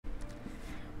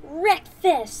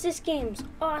Wreckfest! This game's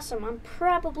awesome. I'm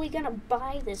probably gonna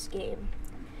buy this game.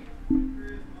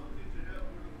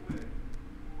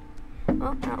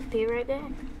 Oh, I'll be right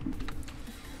back.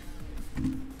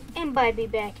 And by be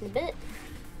back in a bit,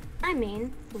 I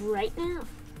mean right now.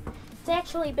 It's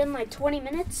actually been like 20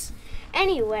 minutes.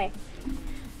 Anyway,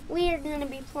 we are gonna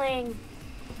be playing.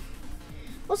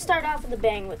 We'll start off with a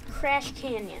bang with Crash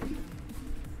Canyon.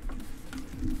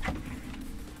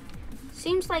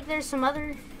 Seems like there's some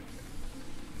other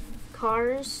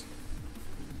cars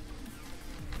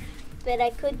that I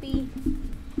could be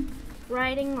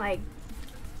riding. Like,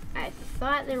 I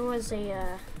thought there was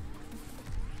a,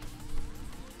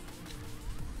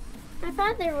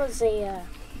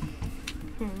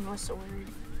 what's the word?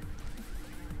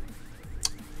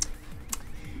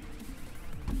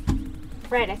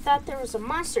 Right, I thought there was a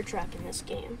monster truck in this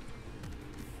game.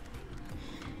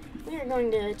 We are going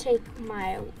to take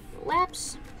my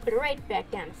laps, put it right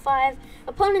back down to 5.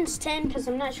 Opponent's 10, because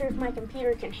I'm not sure if my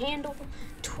computer can handle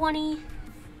 20.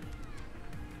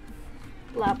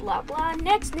 Blah, blah, blah.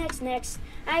 Next.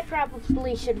 I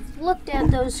probably should have looked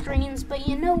at those screens, but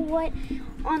you know what?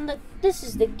 This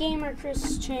is the Gamer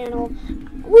Chris channel.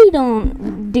 We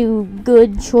don't do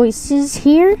good choices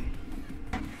here.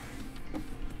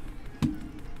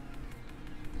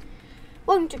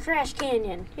 Welcome to Crash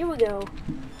Canyon. Here we go.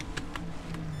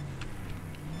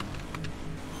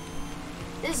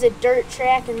 This is a dirt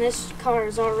track, and this car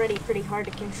is already pretty hard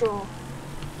to control.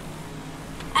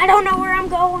 I don't know where I'm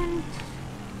going.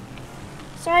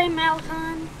 Sorry,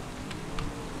 Malcon.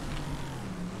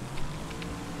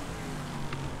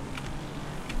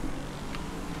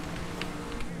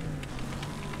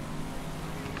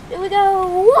 Here we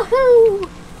go. Woohoo!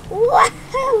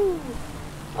 Woohoo!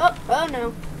 Oh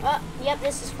no. Oh, yep,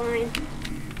 this is fine.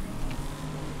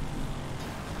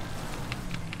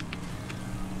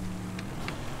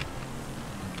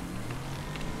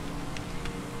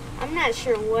 I'm not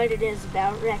sure what it is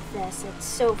about Wreckfest. It's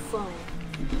so fun.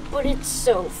 But it's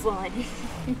so fun.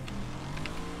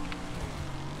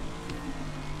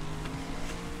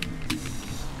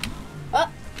 Oh.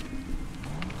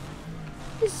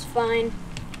 This is fine.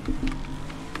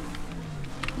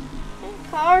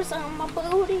 And cars on my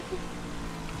booty.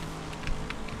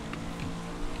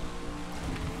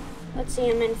 Let's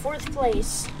see, I'm in 4th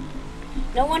place.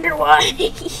 No wonder why.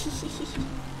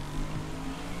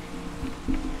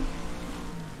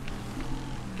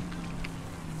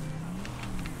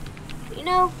 You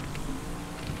know,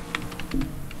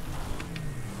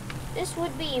 this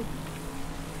would be,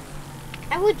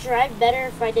 I would drive better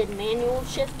if I did manual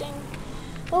shifting,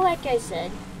 but like I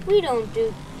said, we don't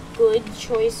do good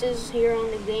choices here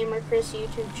on the Gamer Chris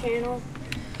YouTube channel.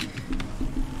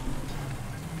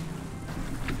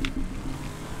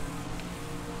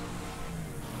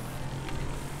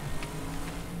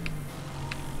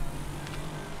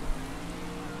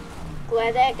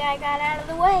 Glad that guy got out of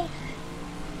the way.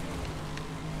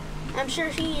 I'm sure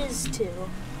he is too.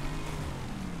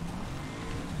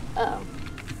 Uh-oh.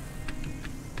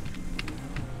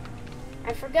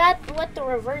 I forgot what the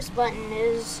reverse button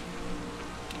is.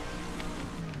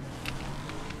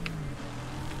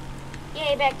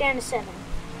 Yay, back down to 7.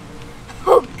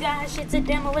 Oh gosh, it's a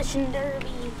demolition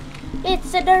derby.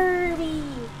 It's a derby.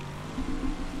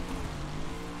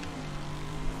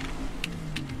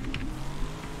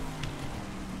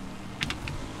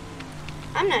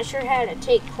 I'm not sure how to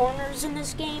take corners in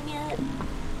this game yet,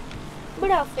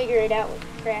 but I'll figure it out with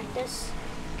practice.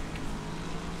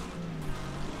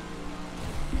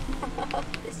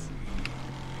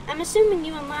 I'm assuming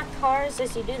you unlock cars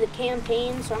as you do the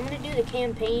campaign, so I'm going to do the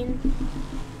campaign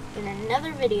in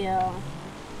another video.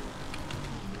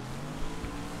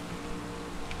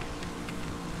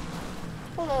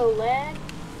 Hello, lad.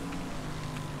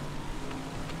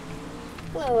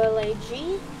 Hello,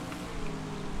 LAG.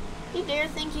 You dare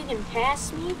think you can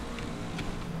pass me?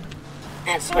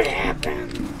 That's what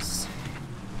happens.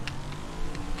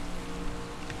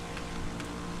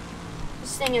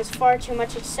 This thing has far too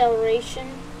much acceleration.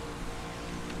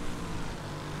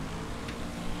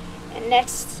 And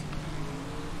next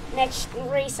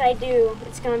race I do,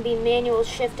 it's going to be manual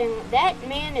shifting. That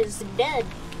man is dead.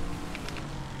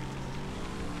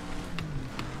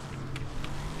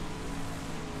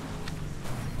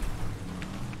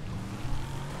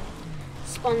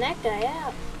 Spun that guy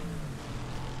out.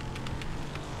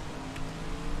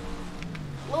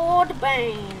 Lord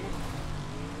Bane.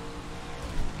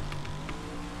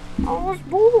 I was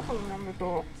born in the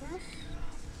darkness.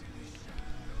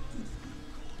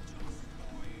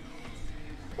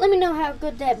 Let me know how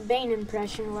good that Bane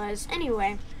impression was.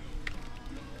 Anyway.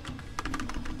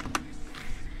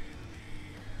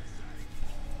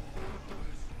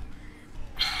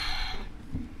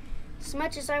 As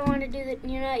much as I want to do the,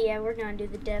 yeah, we're gonna do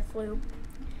the death loop.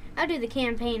 I'll do the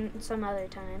campaign some other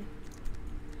time.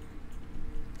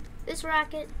 This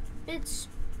rocket, it's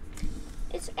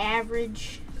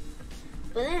average.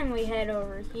 But then we head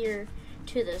over here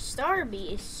to the Star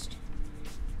Beast.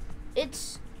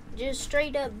 It's just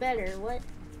straight up better. What?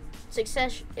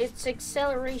 Its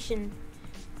acceleration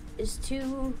is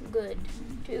too good.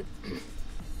 Too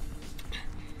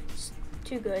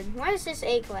good. Why is this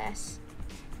A class?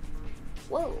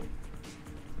 Whoa.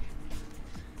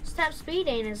 Top speed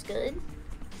ain't as good.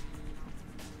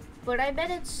 But I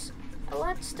bet it's a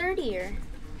lot sturdier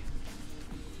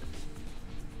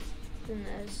than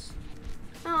this.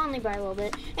 Oh, only by a little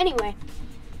bit. Anyway.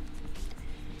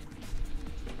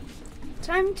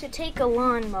 Time to take a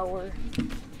lawnmower.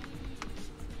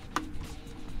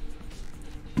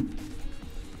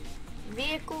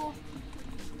 Vehicle.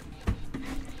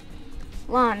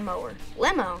 Lawnmower.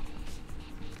 Limo.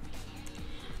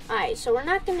 Alright, so we're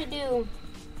not gonna do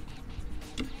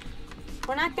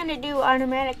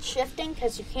automatic shifting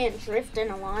because you can't drift in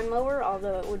a lawnmower,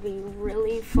 although it would be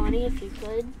really funny if you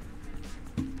could.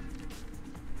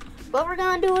 But we're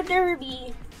gonna do a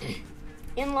derby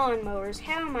in lawnmowers.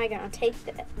 How am I gonna take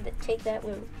that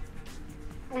loop?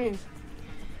 Here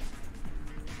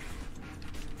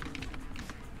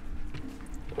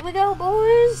we go,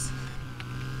 boys.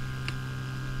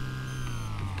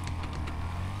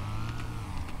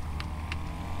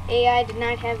 AI did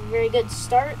not have a very good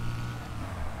start.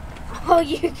 Oh,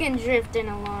 you can drift in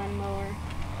a lawnmower.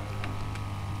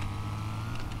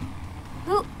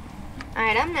 Oop.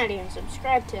 Alright, I'm not even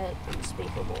subscribed to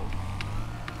Unspeakable.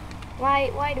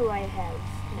 Why do I have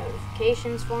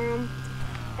notifications for him?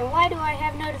 And why do I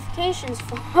have notifications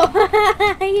for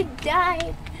him? He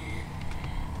died.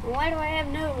 And why do I have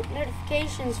no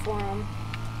notifications for him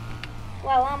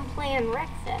while I'm playing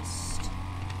Wreckfest?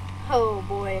 Oh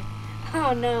boy.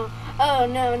 Oh no. Oh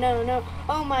no, no, no.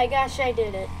 Oh my gosh, I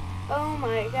did it. Oh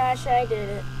my gosh, I did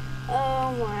it.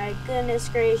 Oh my goodness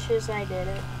gracious, I did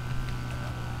it.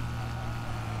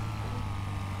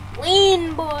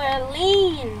 Lean, boy,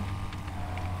 lean.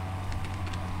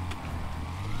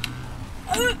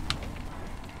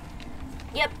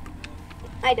 Yep,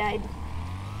 I died.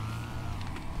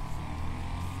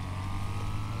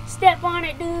 Step on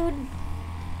it, dude.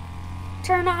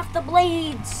 Turn off the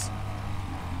blades.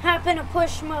 Hop in a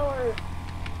push mower.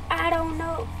 I don't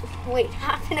know. Wait,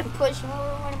 hop in a push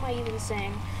mower? What am I even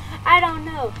saying? I don't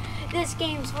know. This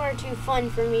game's far too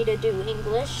fun for me to do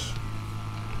English.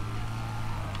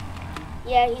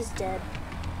 Yeah, he's dead.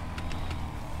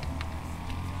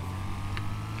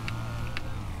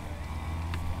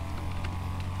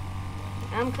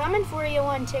 I'm coming for you,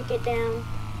 one ticket down.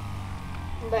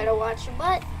 Better watch your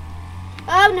butt.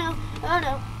 Oh no, oh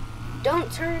no.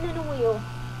 Don't turn in a wheel.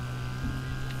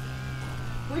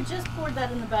 We just poured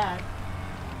that in the bag.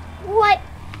 What?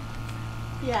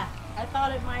 Yeah, I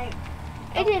thought it might.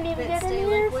 I didn't even get any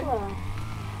airflow.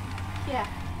 Yeah.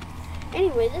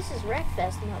 Anyway, this is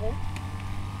Wreckfest, Mother.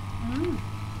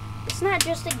 It's not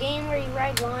just a game where you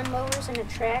ride lawnmowers in a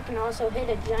track and also hit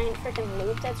a giant freaking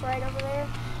loop that's right over there.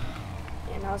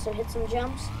 And also hit some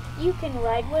jumps. You can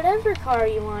ride whatever car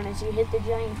you want as you hit the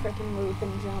giant freaking loop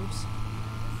and jumps.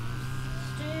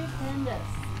 Stupendous.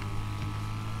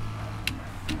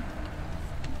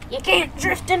 You can't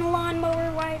drift in a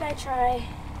lawnmower. Why'd I try?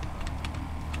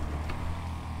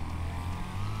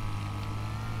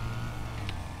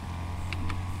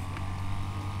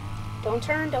 Don't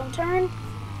turn, don't turn.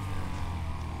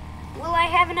 Will I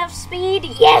have enough speed?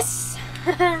 Yes!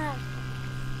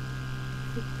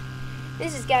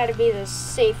 This has got to be the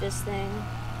safest thing.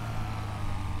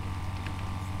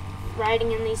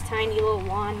 Riding in these tiny little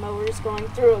lawnmowers, going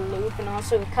through a loop, and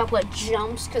also a couple of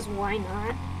jumps, because why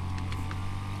not?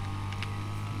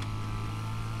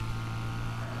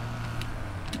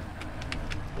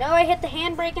 No, I hit the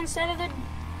handbrake instead of the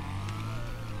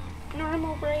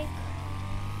normal brake.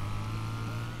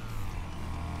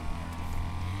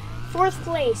 4th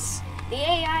place. The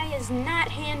AI is not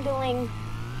handling...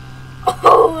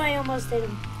 Oh, I almost hit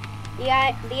him. The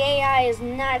AI is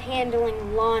not handling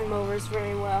lawnmowers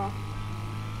very well.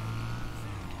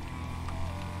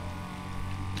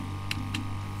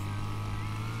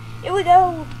 Here we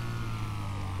go.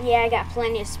 Yeah, I got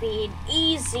plenty of speed.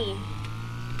 Easy.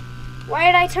 Why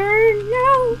did I turn?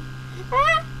 No.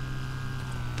 Ah.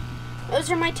 Those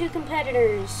are my 2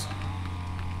 competitors.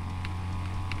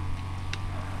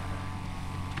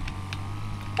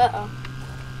 Uh-oh.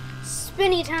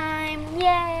 Spinny time.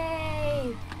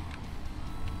 Yay.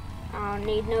 I don't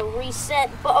need no reset.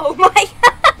 Oh my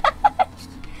gosh.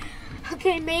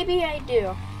 Okay, maybe I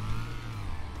do.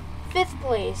 5th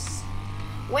place.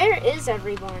 Where is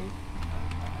everyone?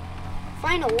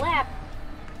 Final lap.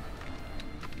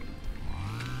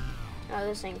 Oh,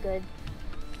 this ain't good.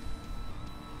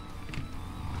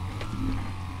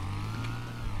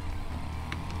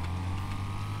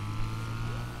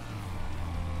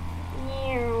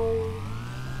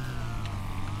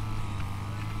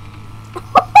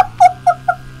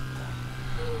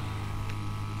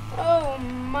 Oh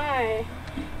my.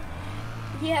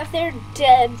 Yeah, they're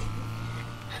dead.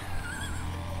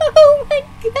 Oh my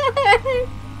god.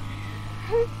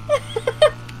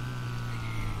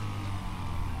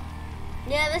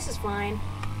 Yeah, this is fine.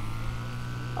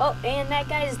 Oh, and that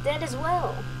guy's dead as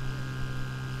well.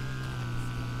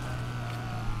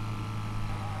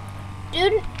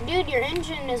 Dude, your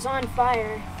engine is on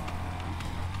fire.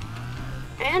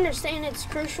 I understand it's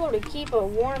crucial to keep a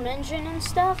warm engine and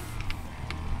stuff,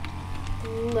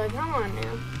 but come on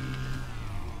now.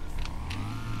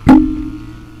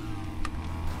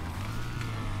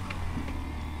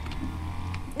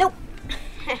 Nope.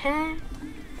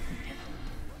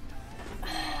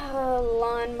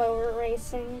 Lawnmower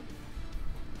racing.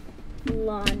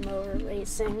 Lawnmower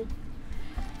racing.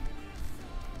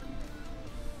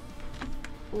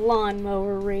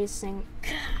 Lawnmower racing.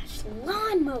 Gosh,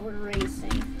 lawnmower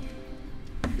racing.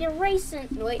 You're racing.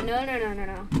 Wait,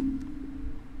 no.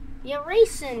 You're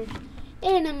racing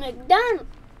in a McDonald's.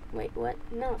 Wait, what?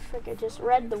 No, frick, I just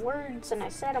read the words and I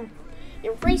said them.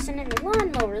 You're racing in a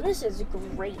lawnmower. This is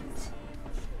great.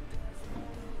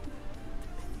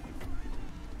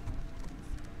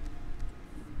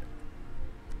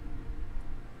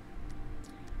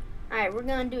 Alright, we're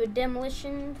gonna do a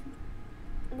demolition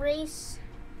race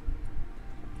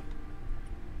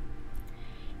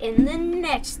in the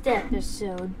next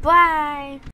episode. Bye!